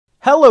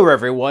Hello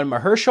everyone,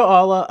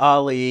 Mahershala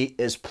Ali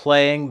is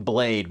playing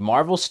Blade.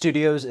 Marvel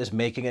Studios is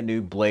making a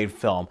new Blade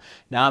film.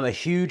 Now I'm a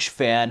huge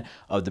fan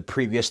of the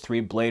previous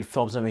three Blade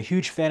films. I'm a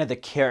huge fan of the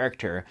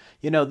character.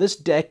 You know, this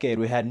decade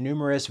we had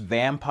numerous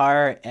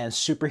vampire and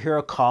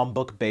superhero comic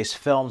book based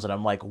films and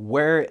I'm like,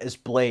 where is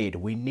Blade?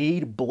 We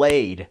need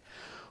Blade.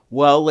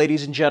 Well,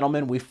 ladies and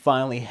gentlemen, we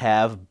finally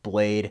have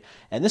Blade,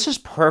 and this is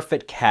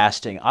perfect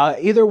casting. I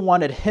either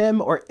wanted him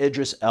or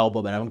Idris Elba,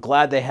 and I'm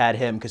glad they had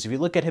him, because if you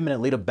look at him in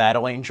Alita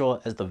Battle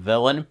Angel as the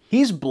villain,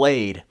 he's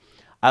Blade.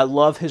 I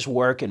love his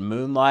work in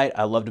Moonlight,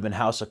 I loved him in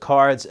House of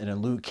Cards and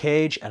in Luke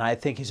Cage, and I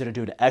think he's going to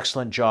do an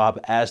excellent job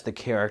as the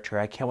character.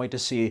 I can't wait to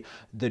see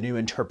the new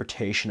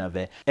interpretation of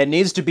it. It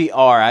needs to be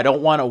R. I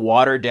don't want a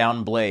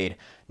watered-down Blade.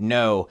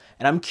 No.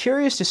 And I'm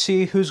curious to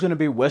see who's going to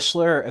be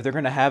Whistler, if they're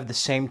going to have the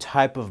same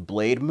type of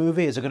Blade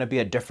movie. Is it going to be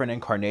a different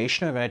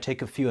incarnation? Are they going to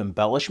take a few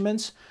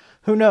embellishments?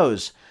 Who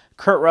knows?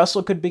 Kurt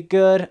Russell could be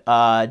good.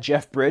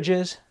 Jeff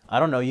Bridges. I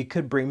don't know. You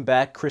could bring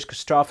back Chris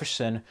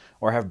Christopherson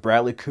or have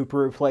Bradley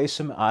Cooper replace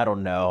him. I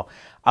don't know.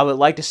 I would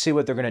like to see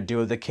what they're going to do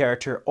with the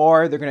character,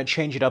 or they're going to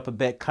change it up a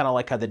bit, kind of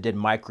like how they did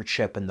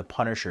Microchip in the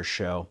Punisher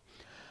show.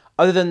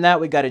 Other than that,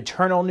 we got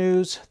Eternal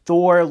news,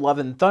 Thor, Love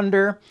and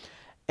Thunder,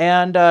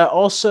 and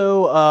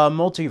also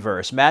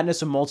Multiverse,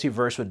 Madness of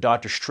Multiverse with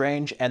Doctor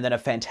Strange, and then a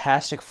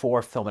Fantastic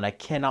Four film, and I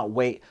cannot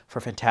wait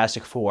for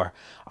Fantastic Four.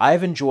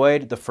 I've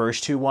enjoyed the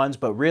first two ones,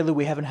 but really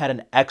we haven't had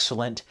an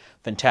excellent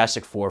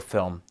Fantastic Four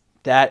film.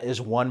 That is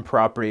one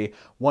property,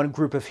 one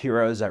group of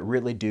heroes that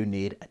really do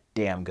need a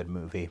damn good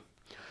movie.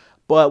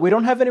 But we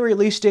don't have any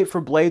release date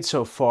for Blade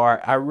so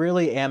far. I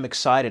really am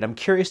excited. I'm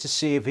curious to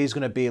see if he's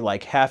going to be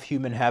like half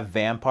human, half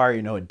vampire,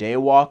 you know, a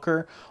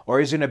daywalker, or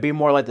he's going to be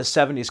more like the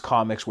 70s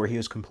comics where he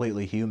was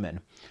completely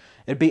human.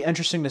 It'd be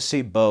interesting to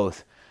see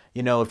both.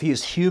 You know, if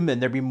he's human,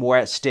 there'd be more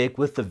at stake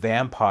with the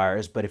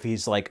vampires, but if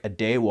he's like a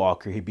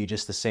daywalker, he'd be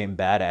just the same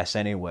badass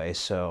anyway.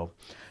 So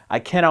I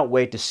cannot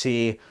wait to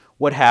see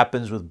what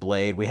happens with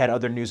Blade. We had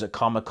other news at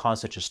Comic-Con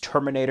such as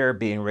Terminator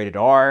being rated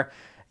R,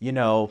 you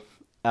know,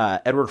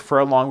 Edward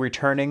Furlong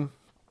returning,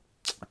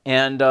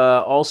 and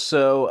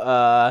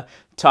also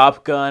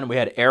Top Gun. We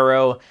had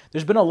Arrow.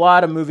 There's been a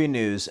lot of movie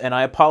news, and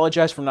I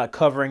apologize for not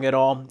covering it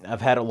all.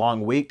 I've had a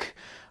long week,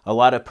 a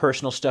lot of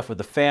personal stuff with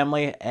the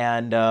family,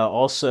 and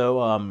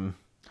also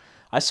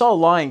I saw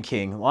Lion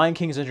King. Lion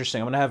King is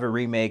interesting. I'm going to have a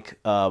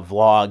remake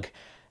vlog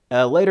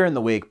later in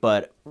the week,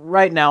 but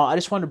right now I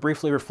just want to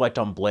briefly reflect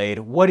on Blade.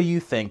 What do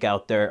you think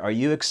out there? Are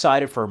you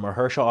excited for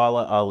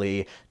Mahershala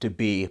Ali to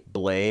be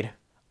Blade?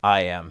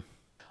 I am.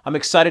 I'm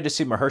excited to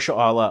see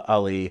Mahershala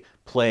Ali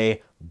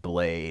play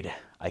Blade.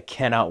 I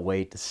cannot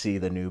wait to see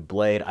the new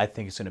Blade. I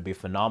think it's going to be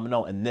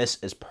phenomenal, and this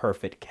is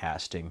perfect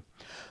casting.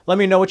 Let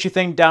me know what you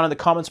think down in the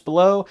comments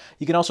below.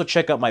 You can also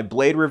check out my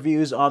Blade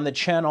reviews on the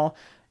channel,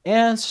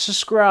 and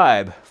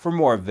subscribe for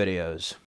more videos.